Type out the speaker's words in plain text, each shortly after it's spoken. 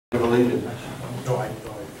Allegiance. I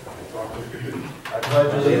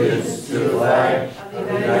pledge allegiance to the flag of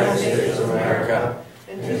the United States of America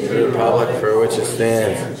and to the republic for which it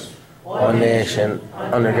stands, one nation,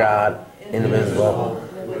 under God, indivisible,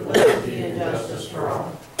 with liberty and justice for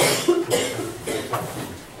all.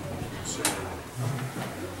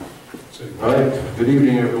 All right, good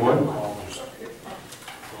evening, everyone.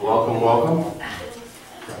 Welcome, welcome.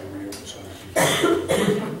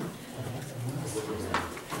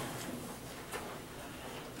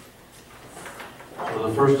 So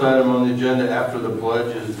the first item on the agenda after the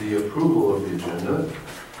pledge is the approval of the agenda.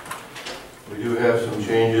 We do have some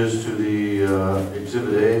changes to the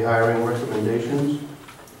Exhibit A hiring recommendations.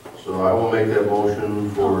 So I will make that motion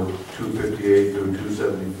for 258 through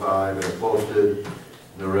 275 and posted in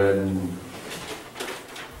the red and...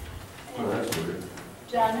 Oh, that's weird.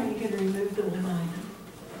 John, are you going to remove the one item?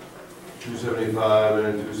 275 and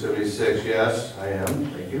then 276, yes, I am,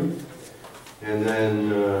 thank you. And then,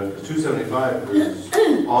 275 is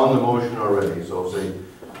on the motion already, so I'll say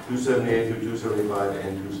 278 through 275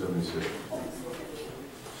 and 276.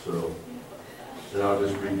 So, then I'll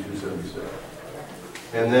just read 276.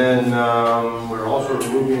 And then, we're also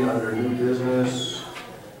moving under new business.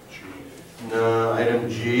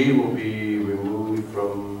 Item G will be removed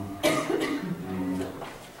from the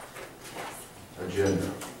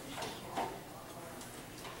agenda.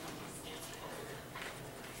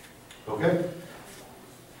 Okay.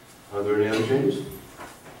 Are there any other changes?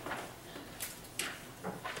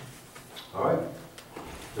 All right.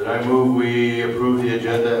 Then I move we approve the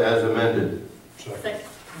agenda as amended. Second.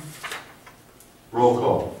 Roll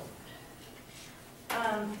call.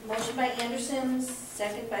 Motion by Anderson,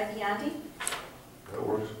 second by Biondi. That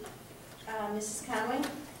works. Mrs. Conway?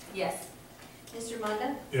 Yes. Mr.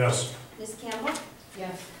 Munda? Yes. Ms. Campbell?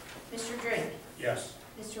 Yes. Mr. Drake? Yes.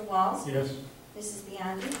 Mr. Walls? Yes. Mrs.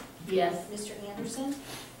 Biondi? Yes. Mr. Anderson?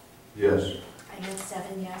 Yes. I have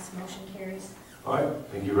 7 yes, motion carries. All right.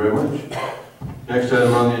 Thank you very much. Next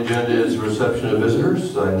item on the agenda is reception of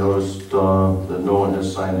visitors. I noticed that no one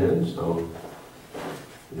has signed in, so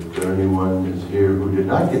if there anyone is here who did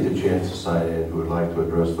not get the chance to sign in, who would like to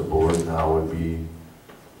address the board, now would be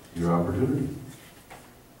your opportunity.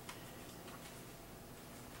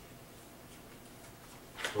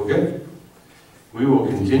 Okay, we will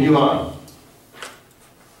continue on.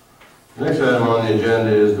 The next item on the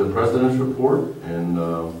agenda is the President's report, and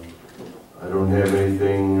I don't have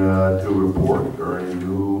anything to report or any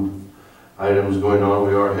new items going on.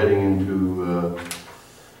 We are heading into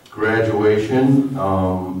graduation,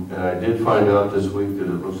 and I did find out this week that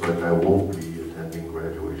it looks like I won't be attending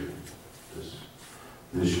graduation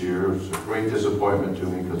this year. It's a great disappointment to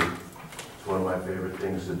me because it's one of my favorite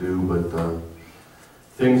things to do, but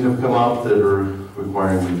things have come up that are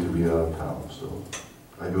requiring me to be out of town, so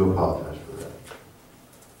I do apologize for that.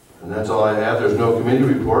 And that's all I have. There's no committee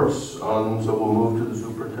reports, so we'll move to the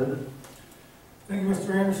superintendent. Thank you,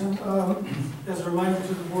 Mr. Anderson. As a reminder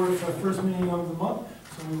to the board, it's our first meeting of the month,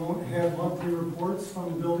 so we won't have monthly reports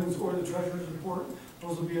from the buildings or the treasurer's report.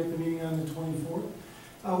 Those will be at the meeting on the 24th.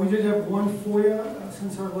 We did have one FOIA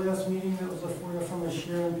since our last meeting. That was a FOIA from a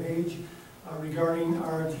Sharon Page regarding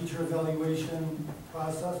our teacher evaluation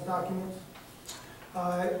process documents.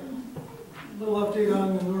 Little update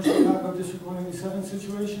on the North Chicago District 187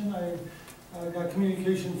 situation. I got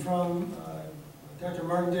communication from Dr.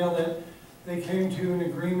 Martindale that they came to an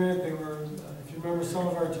agreement. They were, if you remember some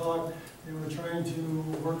of our talk, they were trying to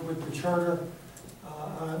work with the charter,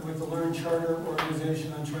 with the Learn Charter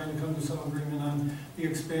organization on trying to come to some agreement on the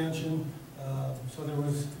expansion. So there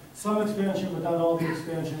was some expansion, but not all the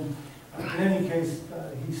expansion. In any case,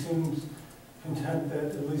 he seems content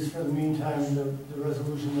that, at least for the meantime, the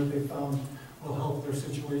resolution that they found will help their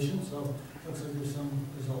situation. So it looks like there's some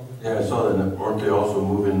result. Yeah, I saw that. Weren't they also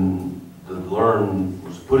moving, the Learn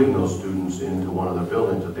was putting those students into one of the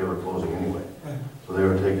buildings that they were closing anyway. Right. So they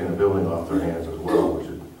were taking a building off their hands as well, which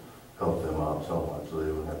would help them out somewhat, so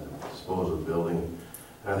they wouldn't have to dispose of the building.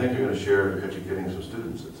 And I think they're going to share educating some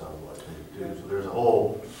students, it sounds like, too. So there's a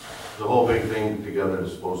whole big thing together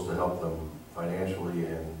that's supposed to help them financially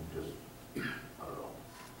and just, I don't know.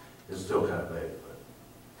 It's still kind of vague, but.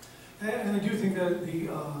 And I do think that the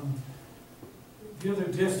other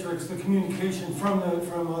districts, the communication from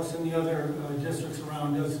us and the other districts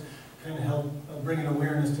around does kind of help bring an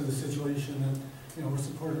awareness to the situation that, we're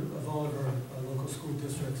supportive of all of our local school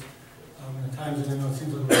districts. And at times, I know it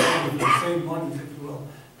seems like we're fighting for the same money, if you will,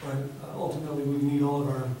 but ultimately we need all of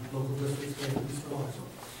our local districts to do this also.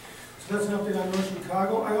 So that's an update on North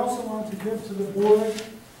Chicago. I also want to give to the board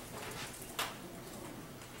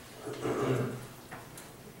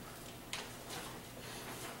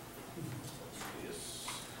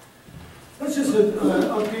That's just an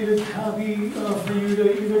updated copy for you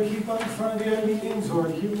to either keep up in front of the meetings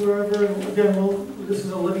or keep wherever. And again, this is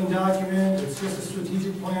a living document. It's just a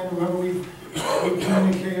strategic plan. Remember, we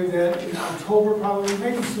communicated that in October, probably,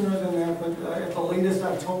 maybe sooner than that, but at the latest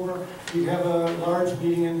October, we'd have a large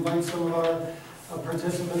meeting and invite some of our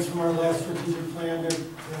participants from our last strategic plan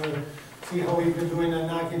to see how we've been doing on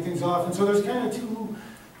knocking things off. And so there's kind of two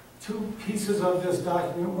pieces of this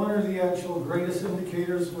document. One are the actual greatest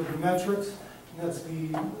indicators with the metrics, and that's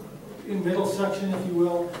the in middle section, if you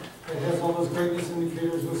will, that has all those greatness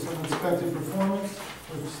indicators with some expected performance,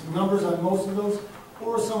 with some numbers on most of those,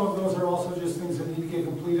 or some of those are also just things that need to get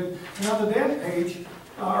completed. And on the back page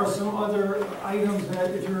are some other items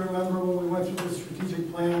that, if you remember when we went through the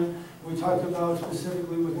strategic plan, we talked about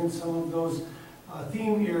specifically within some of those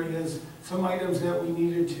theme areas, some items that we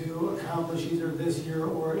needed to accomplish either this year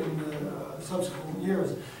or in the subsequent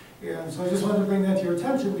years. And so I just wanted to bring that to your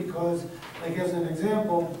attention because, like as an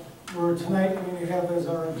example, we're tonight going to have as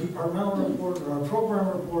our departmental report or our program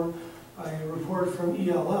report, a report from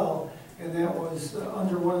ELL, and that was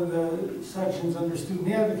under one of the sections under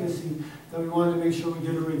student advocacy that we wanted to make sure we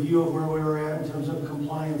did a review of where we were at in terms of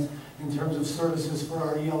compliance, in terms of services for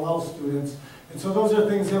our ELL students. And so those are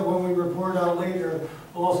things that when we report out later,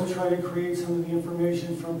 we'll also try to create some of the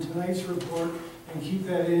information from tonight's report and keep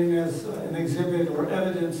that in as an exhibit or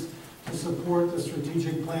evidence to support the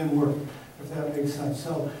strategic plan work, if that makes sense.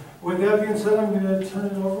 So with that being said, I'm going to turn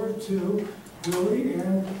it over to Willie,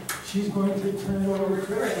 and she's going to turn it over to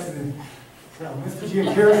Chris. So Mr.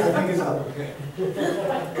 Giancaris, I think, is up. Okay.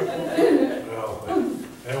 Well,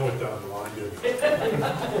 that went down the line, didn't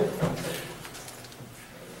it?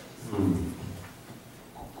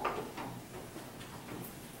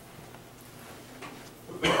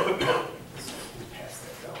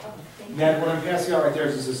 Ned, what I'm passing out right there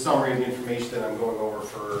is just a summary of the information that I'm going over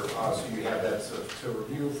for, so you have that to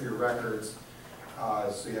review for your records.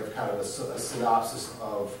 So you have kind of a synopsis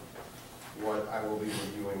of what I will be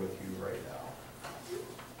reviewing with you right now.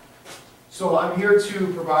 So I'm here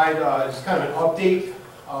to provide just kind of an update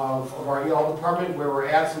of our EL department, where we're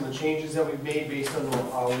at, some of the changes that we've made based on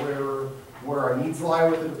where our needs lie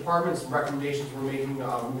with the department, some recommendations we're making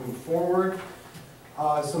moving forward.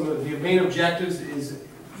 Some of the main objectives is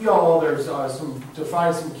there's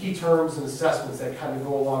define some key terms and assessments that kind of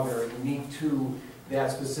go along that are unique to that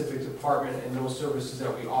specific department and those services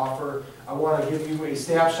that we offer. I want to give you a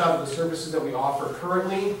snapshot of the services that we offer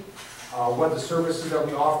currently, what the services that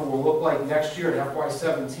we offer will look like next year in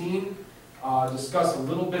FY17, discuss a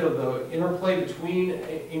little bit of the interplay between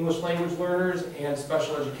English language learners and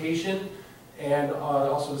special education, and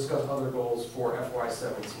also discuss other goals for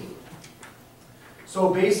FY17.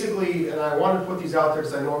 So basically, and I wanted to put these out there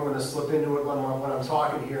because I know I'm going to slip into it when I'm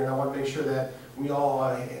talking here, and I want to make sure that we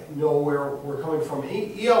all know where we're coming from.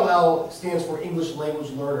 ELL stands for English Language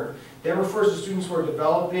Learner. That refers to students who are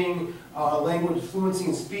developing language fluency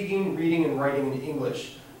in speaking, reading, and writing in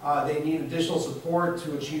English. They need additional support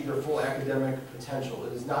to achieve their full academic potential.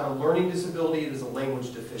 It is not a learning disability, it is a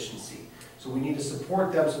language deficiency. So we need to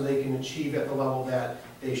support them so they can achieve at the level that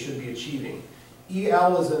they should be achieving.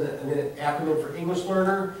 EL is an acronym for English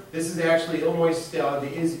Learner. This is actually Illinois, the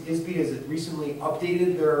ISB has recently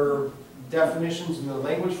updated their definitions in the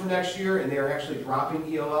language for next year, and they're actually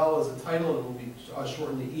dropping ELL as a title, and it will be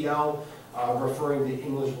shortened to EL, referring to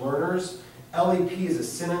English learners. LEP is a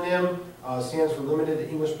synonym, stands for Limited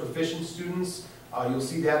English Proficient Students. You'll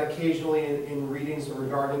see that occasionally in readings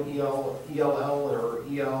regarding ELL or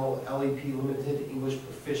LEP, Limited English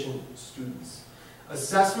Proficient Students.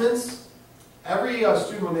 Assessments. Every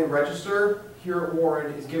student, when they register here at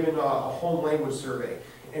Warren, is given a home language survey.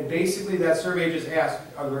 And basically that survey just asks,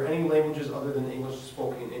 are there any languages other than English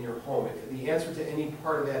spoken in your home? If the answer to any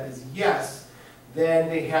part of that is yes, then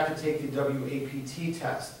they have to take the WAPT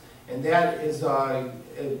test. And that is,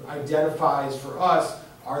 it identifies for us,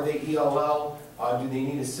 are they ELL? Do they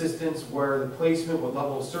need assistance? Where are the placement? What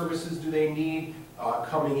level of services do they need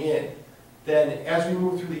coming in? Then as we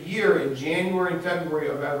move through the year, in January and February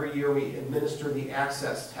of every year, we administer the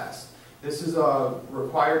access test. This is a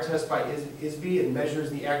required test by ISB. It measures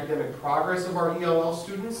the academic progress of our ELL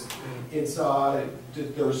students. It's,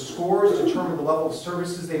 their scores determine the level of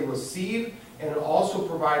services they receive, and it also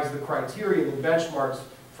provides the criteria and the benchmarks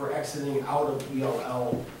for exiting out of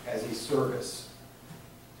ELL as a service.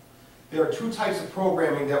 There are two types of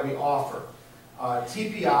programming that we offer.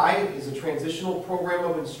 TPI is a transitional program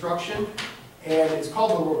of instruction, and it's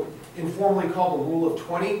informally called the Rule of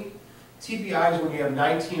 20. TPI is when you have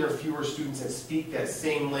 19 or fewer students that speak that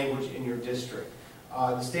same language in your district.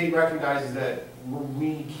 The state recognizes that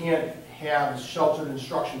we can't have sheltered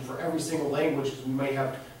instruction for every single language, because we may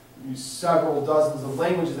have several dozens of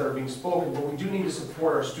languages that are being spoken, but we do need to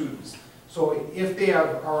support our students. So if they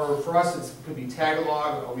have, for us, it could be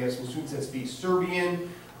Tagalog, we have some students that speak Serbian,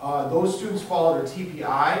 those students fall under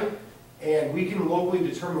TPI, and we can locally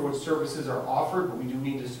determine what services are offered, but we do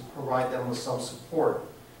need to provide them with some support.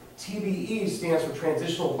 TBE stands for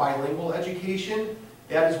Transitional Bilingual Education.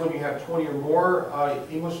 That is when you have 20 or more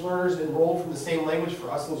English learners enrolled from the same language.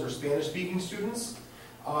 For us, those are Spanish-speaking students.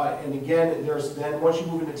 And again, then once you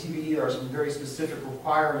move into TBE, there are some very specific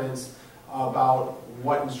requirements about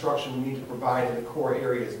what instruction we need to provide in the core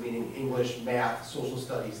areas, meaning English, math, social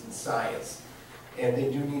studies, and science. And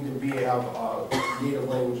they do need to have native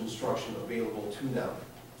language instruction available to them.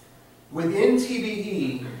 Within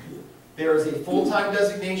TBE, there is a full-time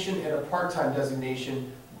designation and a part-time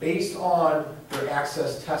designation based on their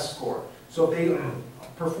access test score. So if they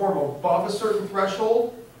perform above a certain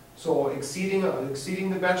threshold, so exceeding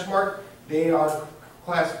the benchmark, they are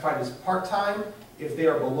classified as part-time. If they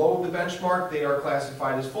are below the benchmark, they are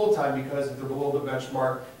classified as full-time, because if they're below the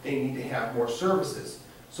benchmark, they need to have more services.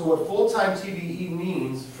 So what full-time TBE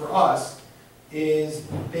means for us is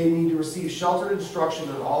they need to receive sheltered instruction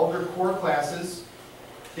in all of their core classes.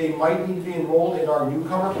 They might need to be enrolled in our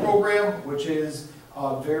newcomer program, which is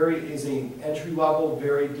an entry-level,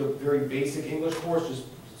 very basic English course. Just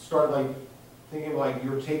start thinking like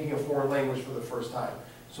you're taking a foreign language for the first time.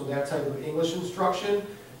 So that type of English instruction,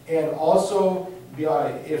 and also,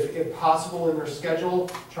 if possible in their schedule,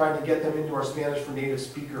 trying to get them into our Spanish for Native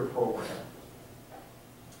Speaker program.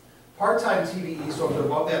 Part-time TBE, so if they're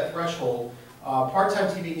above that threshold, part-time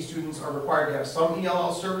TBE students are required to have some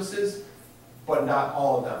ELL services, but not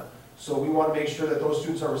all of them. So we want to make sure that those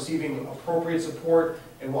students are receiving appropriate support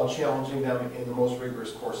and while challenging them in the most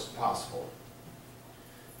rigorous course possible.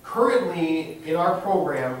 Currently, in our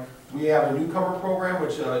program, we have a newcomer program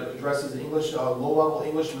which addresses English, low-level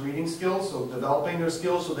English and reading skills, so developing their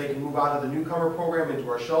skills so they can move out of the newcomer program into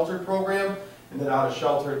our sheltered program, and then out of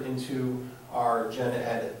sheltered into our gen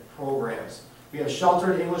ed programs. We have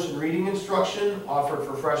sheltered English and reading instruction offered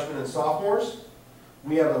for freshmen and sophomores.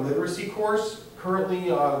 We have a literacy course currently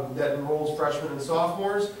that enrolls freshmen and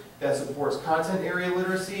sophomores that supports content area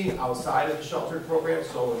literacy outside of the sheltered program,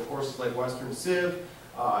 so in courses like Western Civ,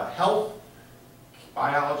 health,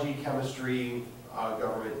 biology, chemistry,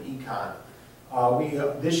 government, econ.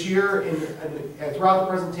 This year, throughout the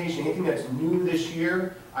presentation, anything that's new this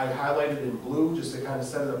year, I highlighted in blue just to kind of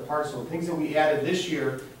set it apart. So things that we added this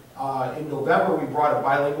year, in November we brought a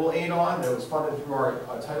bilingual aid on that was funded through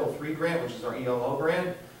our Title III grant, which is our ELL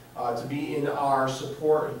grant, to be in our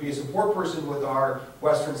support, be a support person with our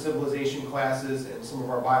Western civilization classes and some of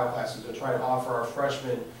our bio classes to try to offer our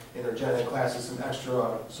freshmen in their gen ed classes some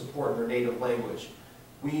extra support in their native language.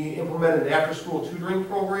 We implemented an after-school tutoring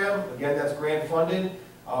program. Again, that's grant funded,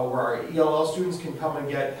 where our ELL students can come and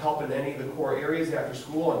get help in any of the core areas after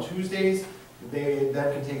school on Tuesdays. They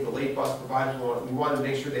then can take the late bus provided. We wanted to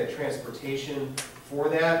make sure they had transportation for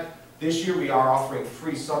that. This year we are offering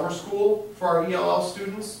free summer school for our ELL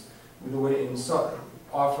students. We're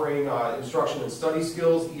offering instruction in study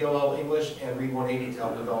skills, ELL English, and Read 180 to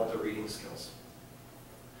help develop their reading skills.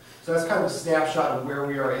 So that's kind of a snapshot of where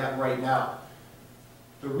we are at right now.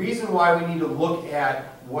 The reason why we need to look at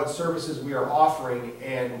what services we are offering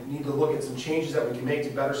and need to look at some changes that we can make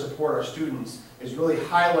to better support our students is really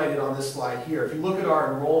highlighted on this slide here. If you look at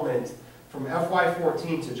our enrollment from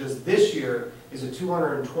FY14 to just this year is a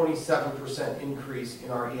 227% increase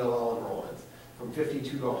in our ELL enrollment, from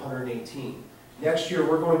 52 to 118. Next year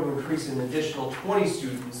we're going to increase an additional 20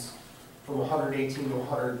 students from 118 to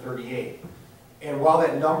 138. And while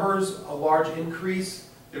that number's a large increase,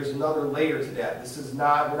 there's another layer to that. This is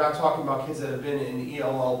not, we're not talking about kids that have been in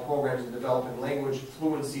ELL programs and developing language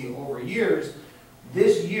fluency over years.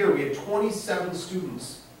 This year we had 27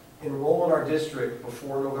 students enroll in our district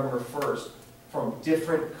before November 1st from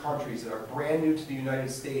different countries that are brand new to the United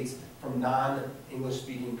States from non-English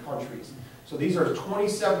speaking countries. So these are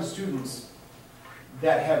 27 students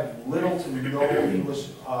that have little to no English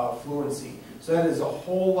fluency. So that is a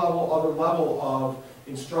whole other level of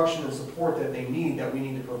instruction and support that they need, that we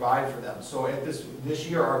need to provide for them. So at this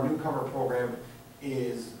year, our newcomer program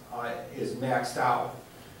is maxed out.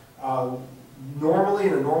 Normally,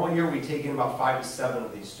 in a normal year, we take in about 5 to 7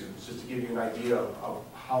 of these students, just to give you an idea of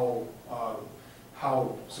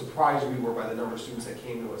how surprised we were by the number of students that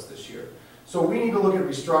came to us this year. So we need to look at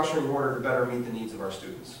restructuring in order to better meet the needs of our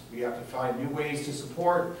students. We have to find new ways to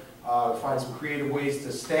support, find some creative ways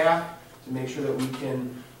to staff, to make sure that we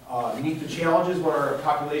can meet the challenges when our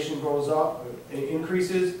population goes up,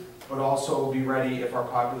 increases, but also be ready if our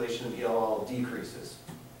population of ELL decreases.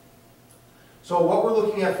 So what we're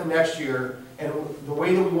looking at for next year, and the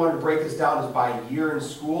way that we wanted to break this down is by year in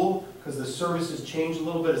school, because the services change a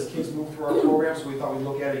little bit as kids move through our program, so we thought we'd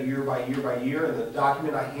look at it year by year by year. And the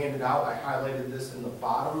document I handed out, I highlighted this in the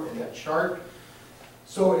bottom in that chart.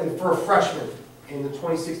 So for a freshman in the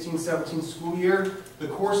 2016-17 school year, the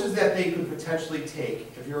courses that they could potentially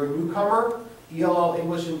take, if you're a newcomer, ELL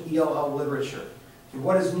English and ELL Literature. And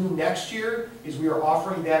what is new next year is we are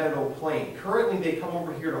offering that at Eau Plaine. Currently, they come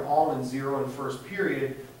over here to Almond 0 in first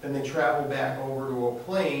period, then they travel back over to Eau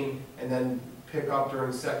Plaine, and then pick up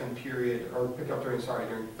during second period, or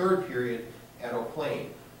during third period at Eau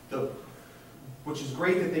Plaine. Which is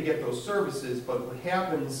great that they get those services, but what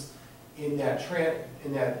happens in that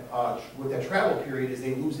with that travel period is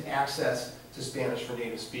they lose access to Spanish for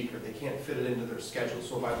native speaker. They can't fit it into their schedule.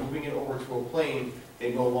 So by moving it over to Eau Plaine,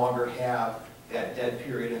 they no longer have that dead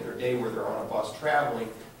period in their day where they're on a bus traveling.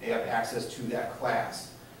 They have access to that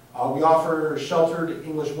class. We offer Sheltered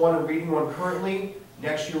English 1 and Reading 1 currently.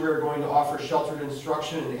 Next year we're going to offer Sheltered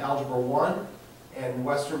Instruction in Algebra 1 and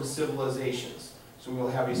Western Civilizations. So we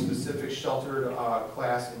will have a specific sheltered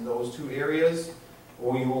class in those two areas.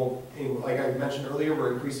 We will, like I mentioned earlier,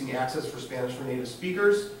 we're increasing access for Spanish for native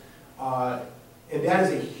speakers. And that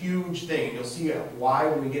is a huge thing. You'll see why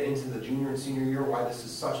when we get into the junior and senior year, why this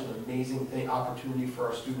is such an amazing opportunity for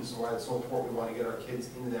our students and why it's so important we want to get our kids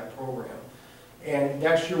into that program. And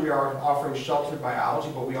next year we are offering Sheltered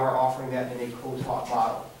Biology, but we are offering that in a co-taught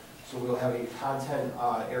model. So we'll have a content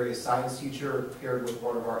area science teacher paired with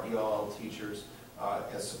one of our ELL teachers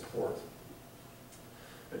as support.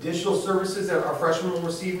 Additional services that our freshmen will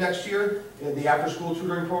receive next year, the after-school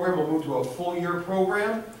tutoring program will move to a full-year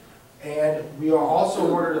program. And we are also,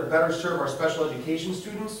 in order to better serve our special education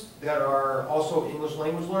students that are also English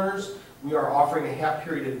language learners, we are offering a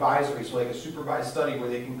half-period advisory, so like a supervised study where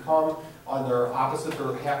they can come on their opposite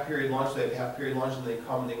or half-period lunch. They have half-period lunch and they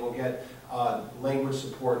come and they will get language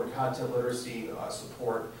support and content literacy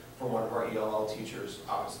support from one of our ELL teachers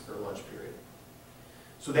opposite their lunch period.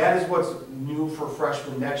 So that is what's new for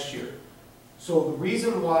freshmen next year. So the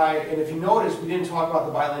reason why, and if you notice, we didn't talk about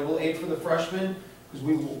the bilingual aid for the freshmen, because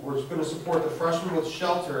we're going to support the freshmen with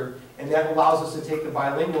Sheltered, and that allows us to take the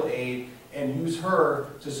bilingual aid and use her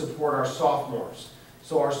to support our sophomores.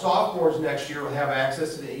 So our sophomores next year will have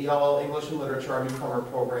access to the ELL English and Literature, our newcomer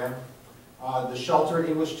program. The Sheltered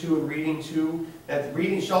English 2 and Reading 2.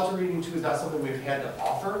 Sheltered Reading 2 is not something we've had to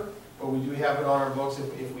offer, but we do have it on our books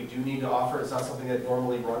if we do need to offer. It's not something that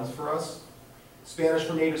normally runs for us. Spanish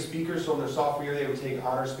for native speakers, so in their sophomore year they would take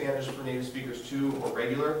Honor Spanish for Native Speakers 2 or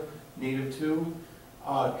regular Native 2.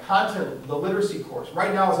 Content, the literacy course.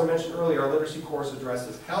 Right now, as I mentioned earlier, our literacy course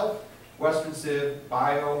addresses health, Western Civ,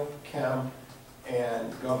 Bio, Chem,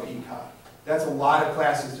 and Gov Econ. That's a lot of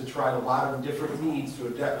classes to try and a lot of different needs to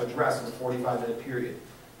address in a 45-minute period.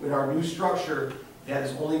 In our new structure, that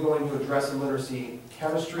is only going to address in literacy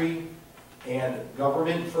chemistry and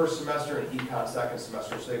government first semester and econ second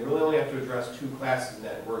semester. So they really only have to address 2 classes in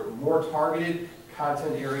that. We're more targeted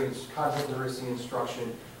content areas, content literacy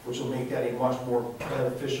instruction, which will make that a much more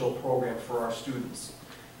beneficial program for our students.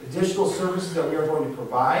 Additional services that we are going to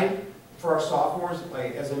provide for our sophomores,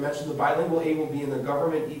 like as I mentioned, the bilingual aid will be in the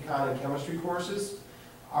government, econ, and chemistry courses.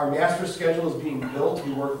 Our master schedule is being built.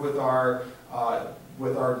 We work with our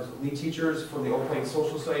lead teachers from the Eau Plaine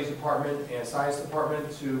Social Studies Department and Science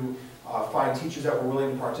Department to find teachers that were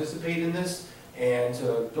willing to participate in this and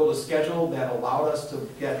to build a schedule that allowed us to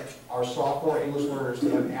get our sophomore English learners to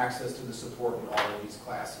have access to the support in all of these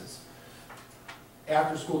classes.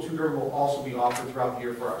 After-school tutoring will also be offered throughout the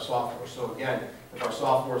year for our sophomores. So again, if our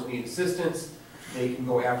sophomores need assistance, they can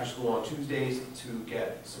go after school on Tuesdays to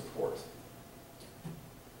get support.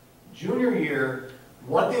 Junior year,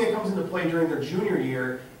 one thing that comes into play during their junior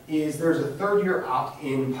year is there's a third-year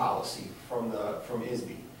opt-in policy from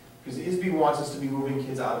ISB. Because ISB wants us to be moving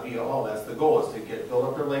kids out of ELL. That's the goal, is to build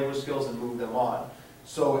up their language skills and move them on.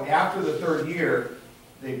 So after the third year,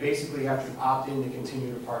 they basically have to opt in to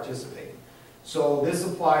continue to participate. So this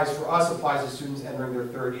applies, for us, applies to students entering their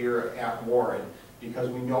third year at Warren, because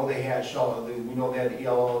we know they had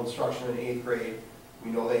ELL instruction in 8th grade.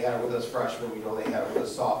 We know they had it with us freshmen. We know they had it with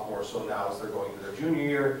us sophomores. So now as they're going to their junior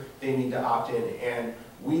year, they need to opt in. And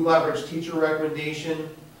we leverage teacher recommendation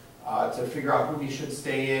to figure out who should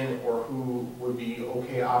stay in or who would be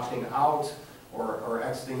okay opting out or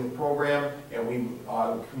exiting the program, and we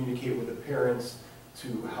communicate with the parents to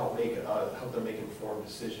help them make informed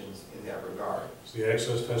decisions in that regard. Does the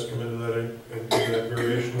access test come into that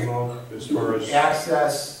variation at all, as far as?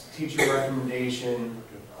 Access, teacher recommendation,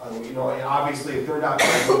 You know, and obviously, if they're not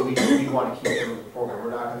going to, we want to keep them in the program. We're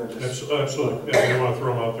not going to just. Absolutely, yeah, you don't want to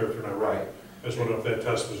throw them out there if they're not right. Right. I just wonder if that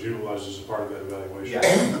test was utilized as a part of that evaluation.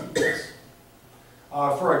 Yes.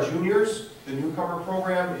 For our juniors, the newcomer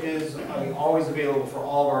program is always available for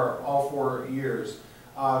all 4 years.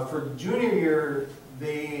 For junior year,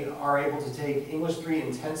 they are able to take English 3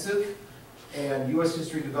 intensive and U.S.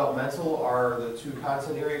 History Developmental are the 2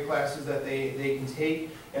 content area classes that they can take.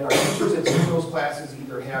 And our teachers that teach those classes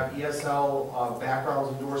either have ESL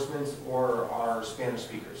backgrounds endorsements or are Spanish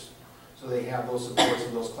speakers. So they have those supports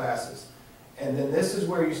in those classes. And then this is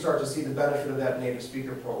where you start to see the benefit of that native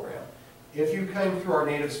speaker program. If you came through our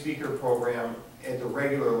native speaker program at the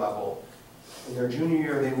regular level, in their junior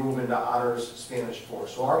year they move into honors Spanish 4.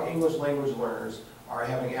 So our English language learners are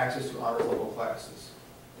having access to honors level classes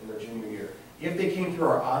in their junior year. If they came through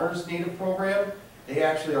our honors native program, they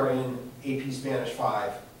actually are in AP Spanish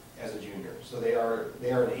 5 as a junior. So they are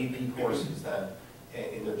in AP courses then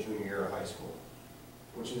in their junior year of high school,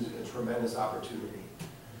 which is a tremendous opportunity.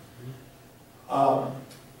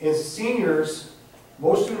 As seniors,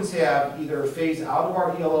 most students have either phased out of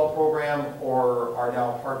our ELL program or are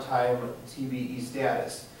now part-time TBE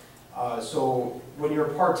status. So when you're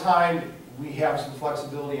part-time, we have some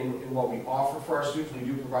flexibility in what we offer for our students. We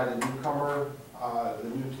do provide the newcomer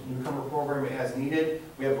program as needed.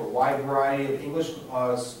 We have a wide variety of English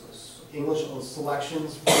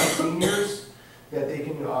selections for seniors that they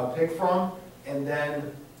can pick from, and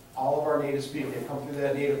then all of our native speakers, they come through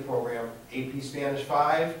that native program, AP Spanish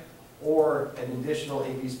 5, or an additional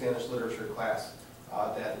AP Spanish literature class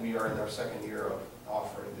that we are in our 2nd year of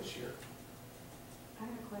offering this year. I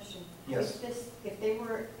have a question. Yes. If they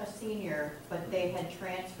were a senior, but they had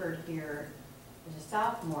transferred here as a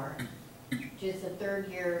sophomore, does the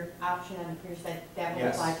 3rd year option on the previous side, that would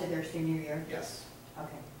Yes. apply to their senior year? Yes.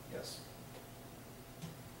 Okay. Yes.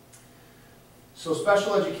 So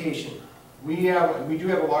special education. We do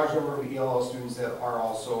have a large number of ELL students that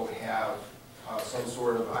also have some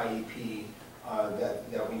sort of IEP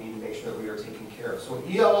that we need to make sure that we are taking care of. So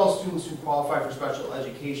ELL students who qualify for special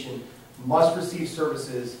education must receive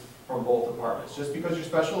services from both departments. Just because you're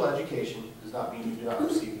special education does not mean you do not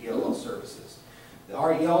receive ELL services.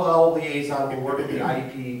 Our ELL liaison will work with the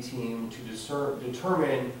IEP team to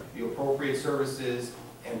determine the appropriate services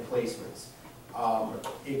and placements.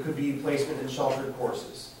 It could be placement in sheltered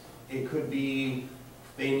courses. It could be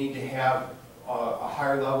they need to have a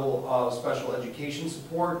higher level of special education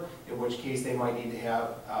support, in which case they might need to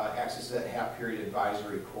have access to that half-period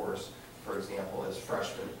advisory course, for example, as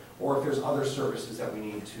freshmen, or if there's other services that we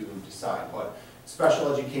need to decide. But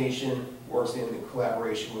special education works in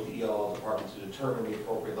collaboration with the ELL department to determine the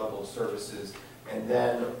appropriate level of services, and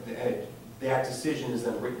then that decision is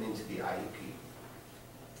then written into the IEP.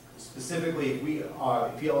 Specifically,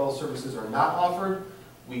 if ELL services are not offered,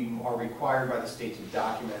 we are required by the state to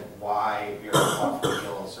document why we are offering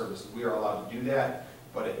ELL services. We are allowed to do that,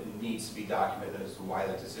 but it needs to be documented as to why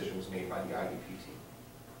that decision was made by the IEP team.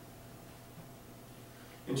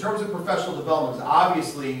 In terms of professional development,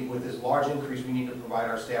 obviously with this large increase, we need to provide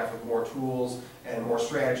our staff with more tools and more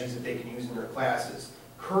strategies that they can use in their classes.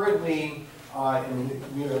 Currently,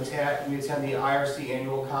 we attend the IRC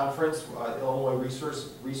annual conference. Illinois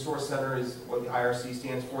Resource Center is what the IRC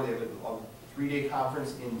stands for. They have a 3-day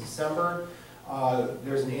conference in December.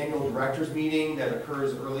 There's an annual directors meeting that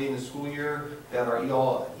occurs early in the school year that our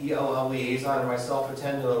ELL liaison and myself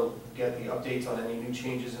attend to get the updates on any new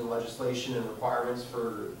changes in legislation and requirements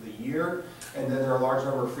for the year. And then there are a large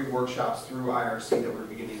number of free workshops through IRC that we're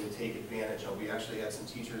beginning to take advantage of. We actually had some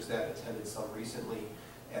teachers that attended some recently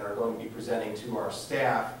and are going to be presenting to our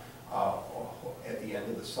staff at the end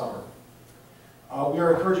of the summer. We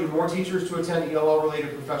are encouraging more teachers to attend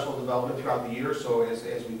ELL-related professional development throughout the year, so as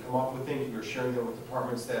we come up with things, we're sharing them with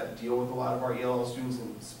departments that deal with a lot of our ELL students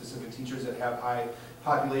and specific teachers that have high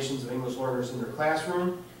populations of English learners in their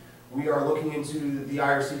classroom. We are looking into the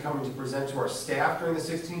IRC coming to present to our staff during the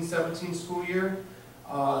 16-17 school year.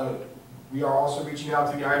 We are also reaching out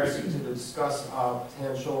to the IRC to discuss a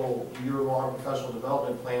potential year-long professional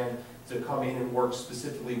development plan to come in and work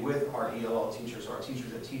specifically with our ELL teachers, our teachers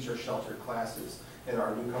that teach our sheltered classes and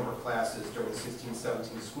our newcomer classes during the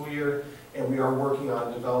 16-17 school year. And we are working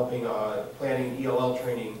on developing, planning ELL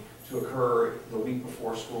training to occur the week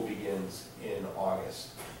before school begins in August.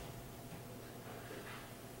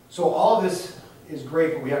 So all of this is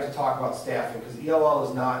great, but we have to talk about staffing because ELL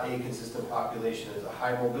is not a consistent population. It's a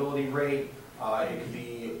high mobility rate. It could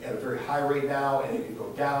be at a very high rate now, and it could go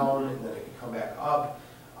down, and then it could come back up.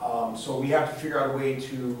 So we have to figure out a way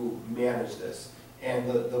to manage this. And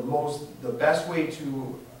the best way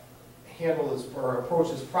to handle this or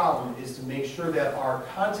approach this problem is to make sure that our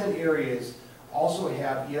content areas also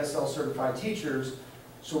have ESL certified teachers,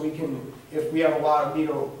 so we can, if we have a lot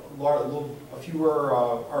of, a fewer,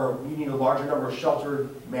 or we need a larger number of sheltered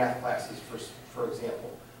math classes, for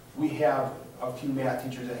example. We have a few math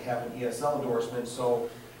teachers that have an ESL endorsement, so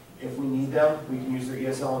if we need them, we can use their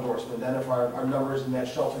ESL endorsement. Then if our numbers in that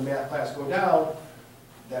sheltered math class go down,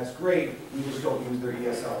 that's great, we just don't use their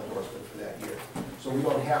ESL endorsement for that year. So we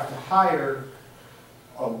don't have to hire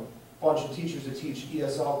a bunch of teachers to teach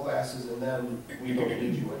ESL classes and then we don't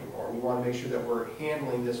need you anymore. We want to make sure that we're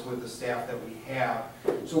handling this with the staff that we have.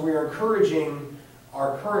 So we are encouraging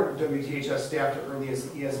our current WTHS staff to earn the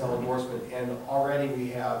ESL endorsement, and already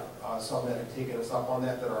we have some that have taken us up on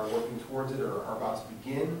that are working towards it or are about to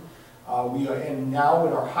begin. And now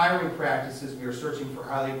in our hiring practices, we are searching for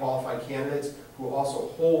highly qualified candidates who also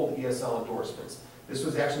hold ESL endorsements. This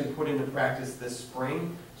was actually put into practice this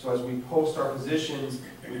spring, so as we post our positions,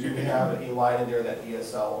 we do have a line in there that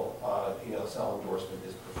ESL endorsement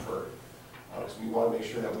is preferred. So we want to make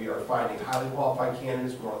sure that we are finding highly qualified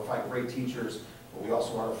candidates, we want to find great teachers, but we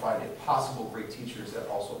also want to find, if possible, great teachers that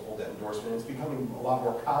also hold that endorsement. It's becoming a lot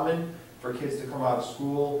more common for kids to come out of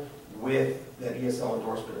school with that ESL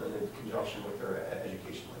endorsement in conjunction with their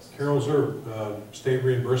education license. Carol, is there state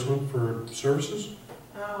reimbursement for services?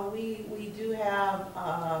 We do have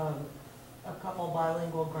a couple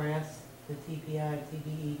bilingual grants, the TPI,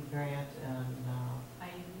 TBE grant, and,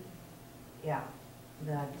 yeah,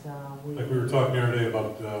 that Like we were talking the other day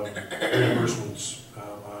about reimbursements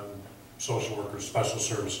on social workers, special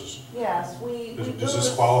services. Yes, Does this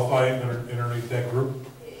qualify underneath that group?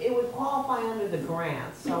 It would qualify under the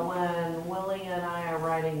grant, so when Willie and I are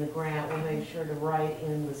writing the grant, we make sure to write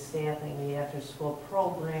in the staffing, the after-school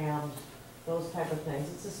programs, those type of things.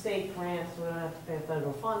 It's a state grant, so we don't have to pay a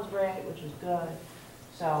federal funds rate, which is good.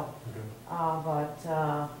 So,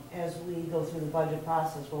 Okay. as we go through the budget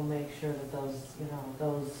process, we'll make sure that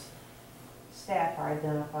those staff are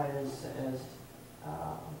identified as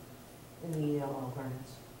in the ELL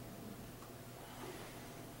grants.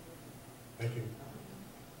 Thank you.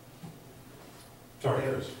 Sorry,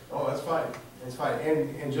 Chris. Oh, that's fine, that's fine.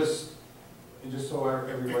 And just so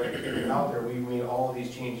everybody out there, we made all of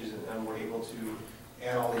these changes and we're able to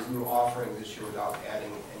add all these new offerings this year without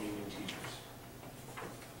adding any new teachers.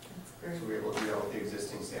 So we're able to do that with the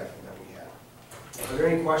existing staffing that we have. Are there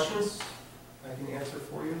any questions I can answer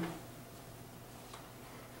for you?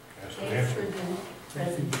 Ask and Thanks for answer. the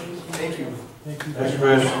presentation. Thank you. Thank you. Thanks,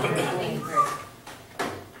 Chris. Thanks, Chris.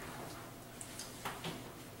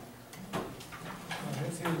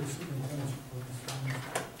 Let's hear the superintendent's report.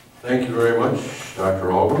 Thank you very much,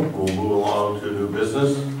 Dr. Alban. We'll move along to new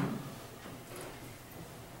business.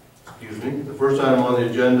 Excuse me. The first item on the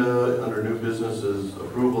agenda under new business is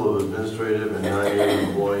approval of administrative and non-union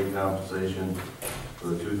employee compensation for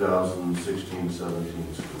the 2016-17 school year.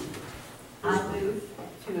 I move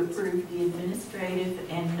to approve the administrative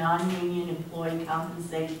and non-union employee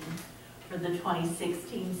compensation for the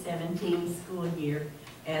 2016-17 school year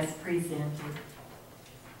as presented.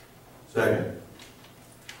 Second.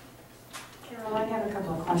 Carol, I have a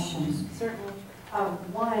couple of questions. Certainly.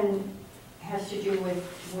 One has to do with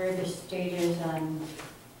where the state is on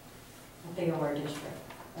the OR district.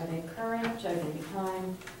 Are they current, are they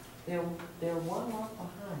behind? They're 1 month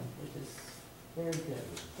behind, which is very good.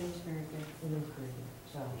 It's very good. It is very good.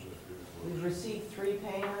 So, we've received 3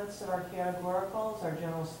 payments of our categoricals. Our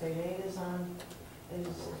general state aid is on, and we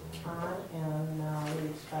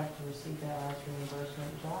expect to receive that last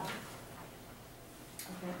reimbursement in July.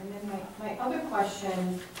 Okay, and then my other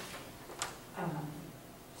question,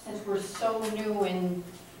 since we're so new in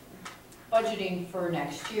budgeting for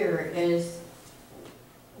next year, is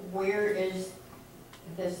where is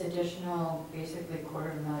this additional, basically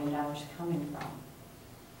 $250,000 coming from?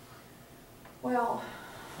 Well,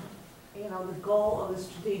 the goal of the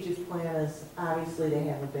strategic plan is obviously to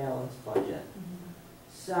have a balanced budget.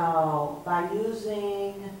 So by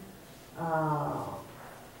using,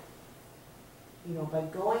 by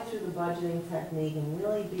going through the budgeting technique and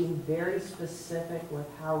really being very specific with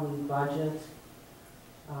how we budget,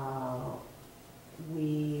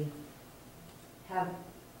 we have,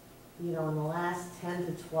 in the last 10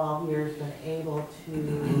 to 12 years been able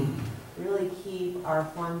to really keep our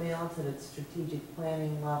fund balance at its strategic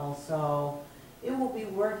planning level. So it will be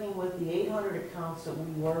working with the 800 accounts that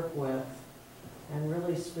we work with and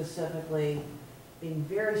really specifically being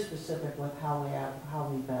very specific with how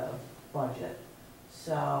we budget.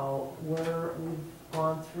 So we've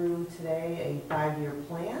gone through today a 5-year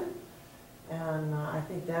plan, and I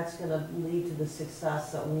think that's going to lead to the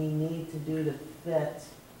success that we need to do to fit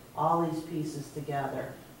all these pieces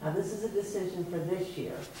together. Now, this is a decision for this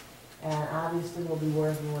year, and obviously we'll be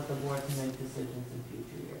working with the board to make decisions in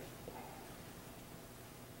future years.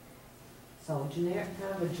 So generic,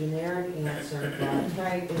 kind of a generic answer,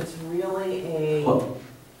 but it's really a Well,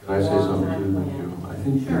 can I say something long-time too? plan. I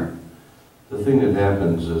think Sure. the thing that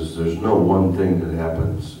happens is there's no one thing that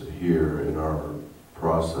happens here in our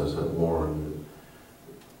process at Warren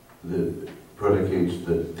that predicates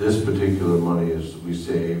that this particular money is we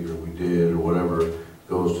saved or we did or whatever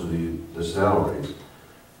goes to the salaries.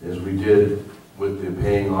 As we did with the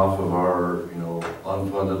paying off of our,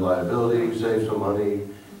 unfunded liability, we saved some money.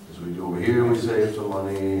 As we do over here, we save some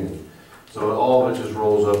money. And so all of it just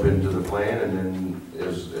rolls up into the plan, and then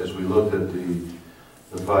as we looked at the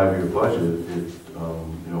 5-year budget,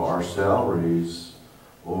 our salaries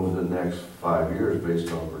over the next 5 years,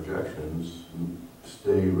 based on projections,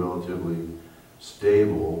 stay relatively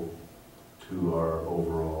stable to our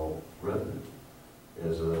overall revenue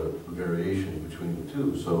as a variation between the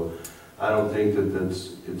two. So I don't think that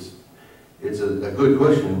it's a good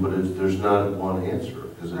question, but there's not one answer,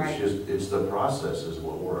 because Right. it's the process is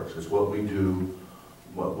what works. It's what we do,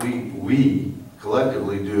 what we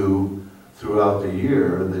collectively do throughout the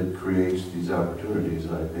year that creates these opportunities.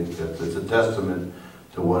 And I think that it's a testament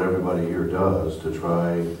to what everybody here does to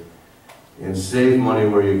try and save money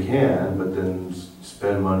where you can, but then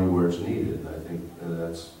spend money where it's needed. And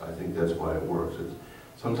I think that's why it works.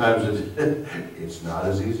 Sometimes it's not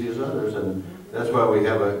as easy as others, and that's why we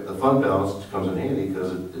have the fund balance comes in handy,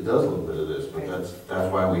 because it does a little bit of this, but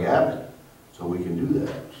that's why we have it, so we can do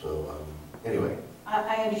that. So anyway.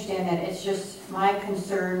 I understand that, it's just my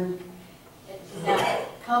concern that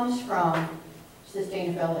comes from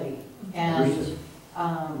sustainability. And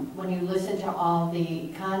when you listen to all the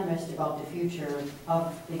economists about the future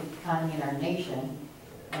of the economy in our nation,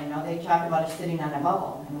 they talk about us sitting on a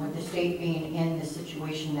bubble, and with the state being in the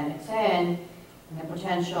situation that it's in, and the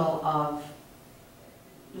potential of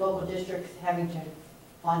local districts having to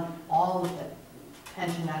fund all of the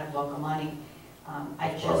pension out of local money,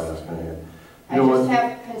 I just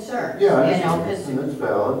have concerns. Yeah, and that's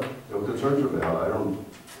valid. Concerns are valid.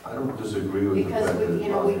 I don't disagree with the fact that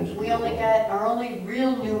Because we only got, our only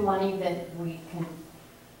real new money that we can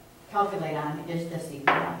calculate on is the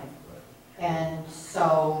CPI. And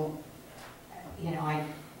so,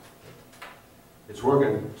 It's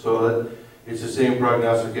working. So that it's the same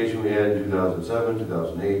prognostication we had in 2007,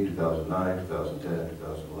 2008, 2009, 2010,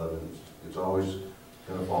 2011. It's always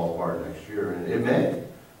going to fall apart next year, and it may,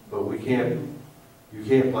 but you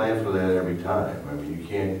can't plan for that every time. I mean,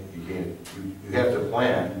 you have to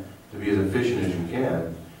plan to be as efficient as you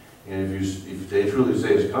can. And if they truly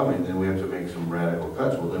say it's coming, then we have to make some radical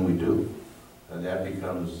cuts. Well, then we do. And that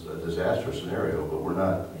becomes a disaster scenario, but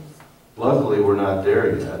luckily we're not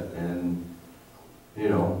there yet, and,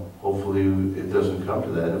 hopefully it doesn't come to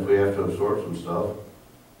that. And if we have to absorb some stuff,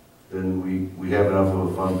 then we have enough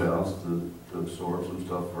of a fund balance to absorb some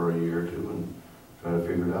stuff for a year or two and try to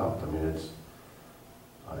figure it out. I mean,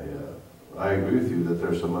 I agree with you that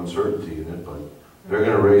there's some uncertainty in it, but they're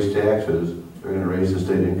gonna raise taxes, they're gonna raise the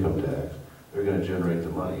state income tax, they're gonna generate the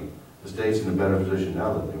money. The state's in a better position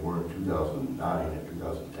now than they were in 2009 and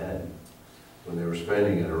 2010, when they were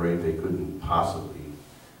spending at a rate they couldn't possibly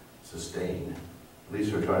sustain. At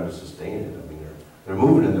least they're trying to sustain it. I mean, they're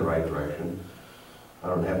moving in the right direction. I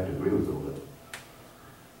don't have to agree with them,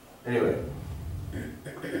 but anyway,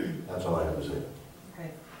 that's all I have to say.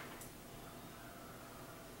 okay.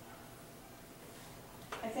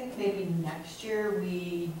 I think maybe next year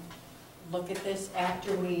we look at this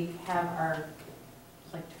after we have our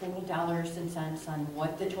total dollars and cents on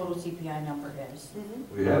what the total CPI number is.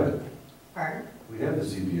 We have it. Pardon? We have the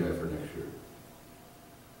CPI for next year.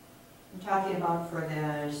 I'm talking about for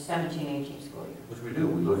the 17-18 school year. Which we do.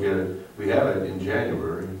 We look at it, we have it in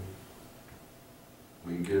January.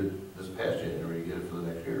 We get it this past January, you get it for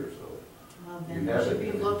the next year, so. Well, then You we have should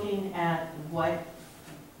it. be looking at what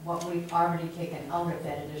we've already taken out of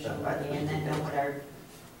that additional money, and then know what our,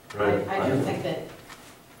 I just think that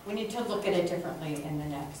we need to look at it differently in the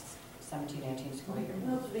next 17-18 school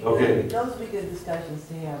year. Okay. Those would be good discussions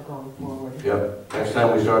to have going forward. Yep, next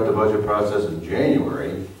time we start the budget process in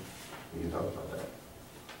January, we can talk about that.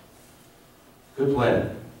 Good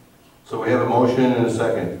plan. So we have a motion and a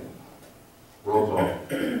second. Roll call.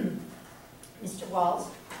 Mr. Walls?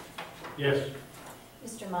 Yes.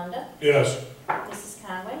 Mr. Munda? Yes. Mrs.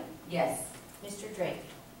 Conway? Yes. Mr. Drake?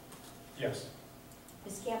 Yes.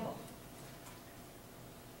 Ms. Campbell?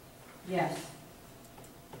 Yes.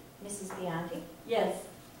 Mrs. Biondi? Yes.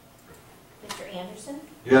 Mr. Anderson?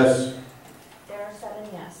 Yes. There are have 7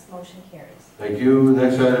 yes, motion carries. Thank you.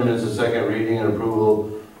 Next item is the second reading and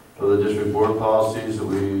approval of the district board policies that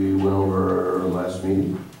we went over last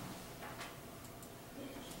meeting.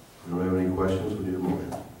 Do we have any questions? We need a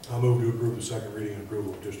motion. I'll move to approve the second reading and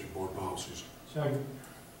approval of district board policies. Second.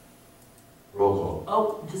 Roll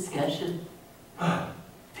Oh, discussion. Damn.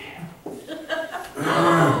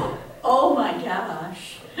 Oh, my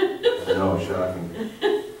gosh. call. I know, shocking.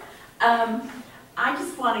 I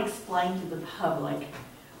just want to explain to the public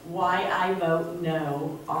why I vote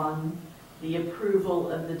no on the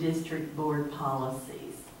approval of the district board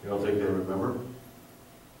policies. You don't think they remember?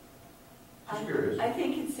 Just curious. I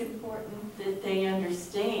think it's important that they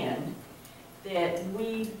understand that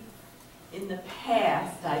we, in the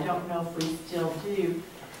past, I don't know if we still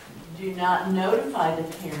do not notify the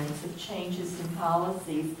parents of changes in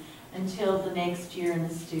policies until the next year in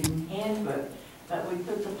the student handbook. But we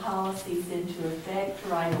put the policies into effect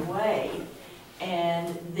right away,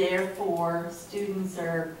 and therefore students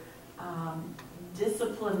are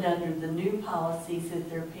disciplined under the new policies that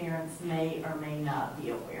their parents may or may not be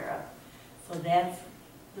aware of. So that's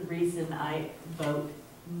the reason I vote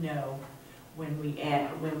no when we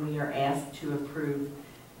are asked to approve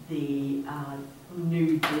the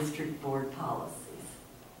new district board policies.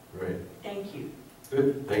 Great. Thank you.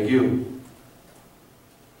 Good, thank you.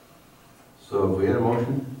 So if we had a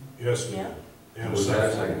motion? Yes, we Yeah. did. And a Was that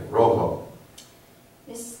a second. second? Roll call.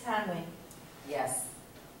 Mrs. Conway, Yes.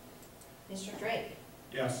 Mr. Drake,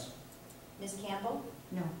 Yes. Ms. Campbell,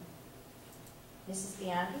 No. Mrs.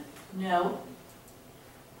 Biondi, No.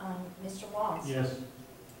 Mr. Walls. Yes.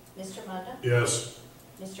 Mr. Munda, Yes.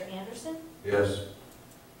 Mr. Anderson. Yes.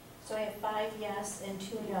 So I have 5 yes and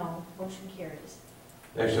 2 no, motion carries.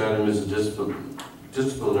 Next item is a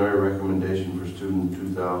disciplinary recommendation for student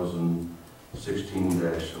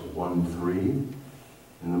 2016-13.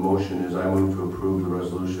 And the motion is I move to approve the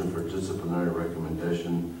resolution for disciplinary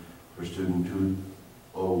recommendation for student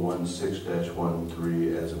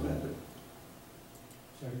 2016-13 as amended.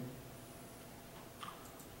 Second.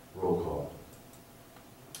 Roll call.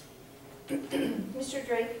 Mr.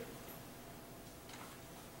 Drake,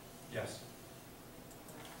 Yes.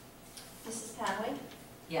 Mrs. Conway,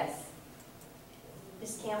 Yes.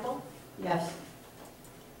 Ms. Campbell, Yes.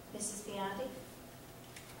 Mrs. Biondi,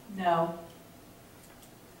 No.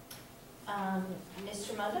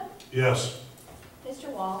 Mr. Munda, Yes. Mr.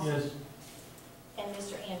 Walls. Yes. And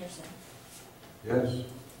Mr. Anderson. Yes.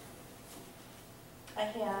 I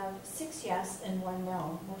have 6 yes and 1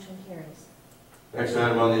 no, motion carries. Next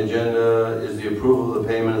item on the agenda is the approval of the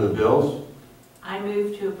payment of the bills. I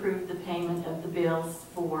move to approve the payment of the bills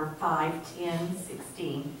for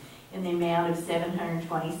 5/10/16 in the amount of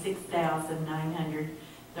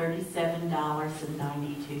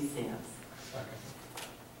 $726,937.92.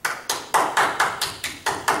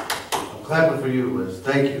 I'm clapping for you, Liz.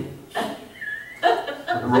 Thank you.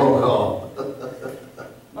 Roll call.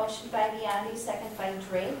 Motion by Biondi, second by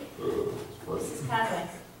Drake. Mrs. Conway,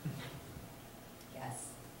 Yes.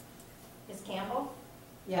 Ms. Campbell,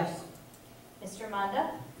 Yes. Mr.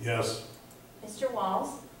 Munda, Yes. Mr. Walls,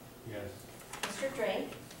 Yes. Mr. Drake,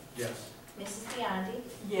 Yes. Mrs. Biondi,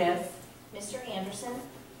 Yes. Mr. Anderson.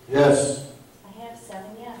 Yes. I have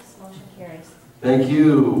 7 yes, motion carries. Thank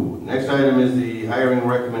you. Next item is the hiring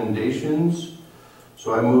recommendations.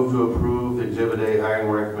 So I move to approve Exhibit A hiring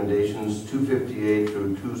recommendations 258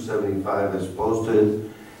 through 275 as posted,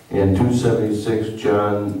 and 276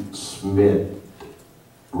 John Smith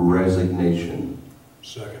resignation.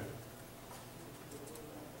 Second.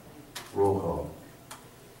 Roll call.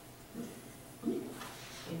 Excuse me.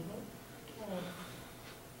 Okay.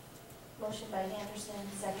 Motion by Anderson,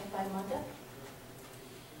 second by Munda.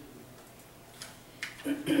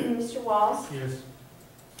 Mr. Walls, Yes.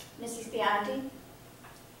 Mrs. Biondi,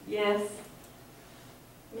 Yes.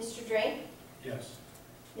 Mr. Drake, Yes.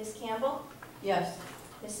 Ms. Campbell, Yes.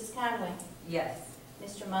 Mrs. Conway, Yes.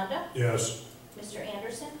 Mr. Munda, Yes. Mr.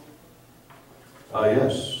 Anderson.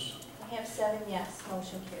 Yes. I have 7 yes,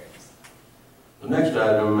 motion carries. The next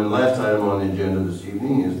item and last item on the agenda this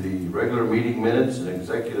evening is the regular meeting minutes and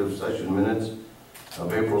executive session minutes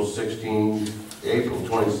of April 26,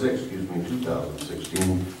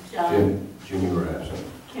 2016. John, Jim, you were absent.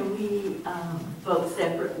 can we vote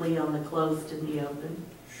separately on the closed and the open?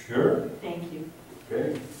 Sure. Thank you.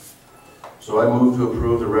 Okay. So I move to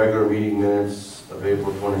approve the regular meeting minutes of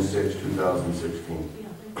April 26, 2016.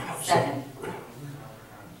 Second.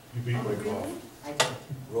 You beat my call.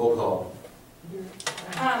 Roll call.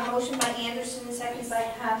 Motion by Anderson, second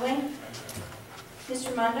by Conway.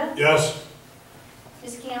 Mr. Munda, Yes.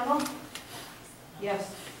 Ms. Campbell,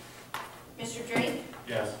 Yes. Mr. Drake,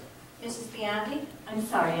 Yes. Mrs. Biondi? I'm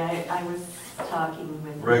sorry, I was talking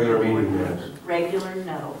with. Regular meeting minutes. Regular,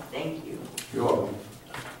 no, thank you. You're welcome.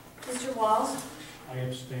 Mr. Walls? I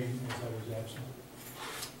abstain as I was absent.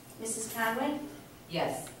 Mrs. Conway?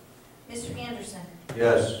 Yes. Mr. Anderson?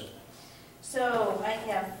 Yes. So I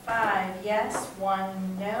have 5 yes,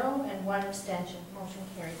 1 no, and 1 abstention. Motion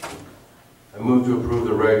carried. I move to approve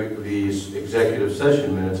the executive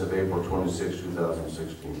session minutes of April 26,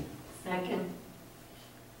 2016. Second.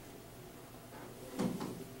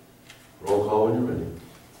 Roll call when you're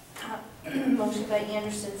ready. Motion by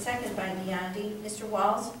Anderson, second by Biondi. Mr.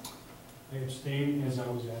 Walls? I abstain as I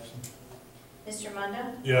was absent. Mr.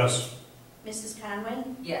 Munda? Yes. Mrs. Conway?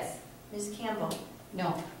 Yes. Ms. Campbell?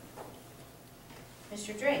 No.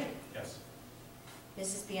 Mr. Drake? Yes.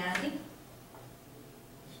 Mrs. Biondi?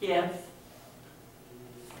 Yes.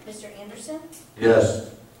 Mr. Anderson?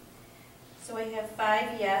 Yes. So I have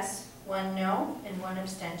 5 yes, 1 no, and 1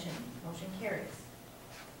 abstention. Motion carries.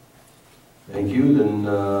 Thank you. Then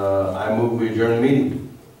I move we adjourn the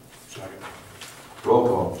meeting. Second. Roll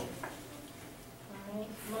call. All right.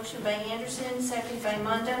 Motion by Anderson, second by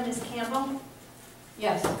Munda. Ms. Campbell?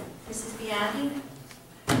 Yes. Mrs. Biondi?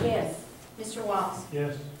 Yes. Mr. Walls?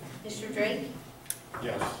 Yes. Mr. Drake?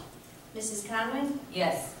 Yes. Mrs. Conway?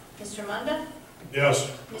 Yes. Mr. Munda? Yes.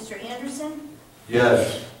 Mr. Anderson?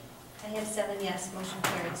 Yes. I have 7 yes. Motion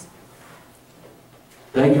carries.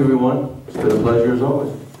 Thank you, everyone. It's been a pleasure as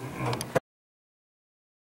always.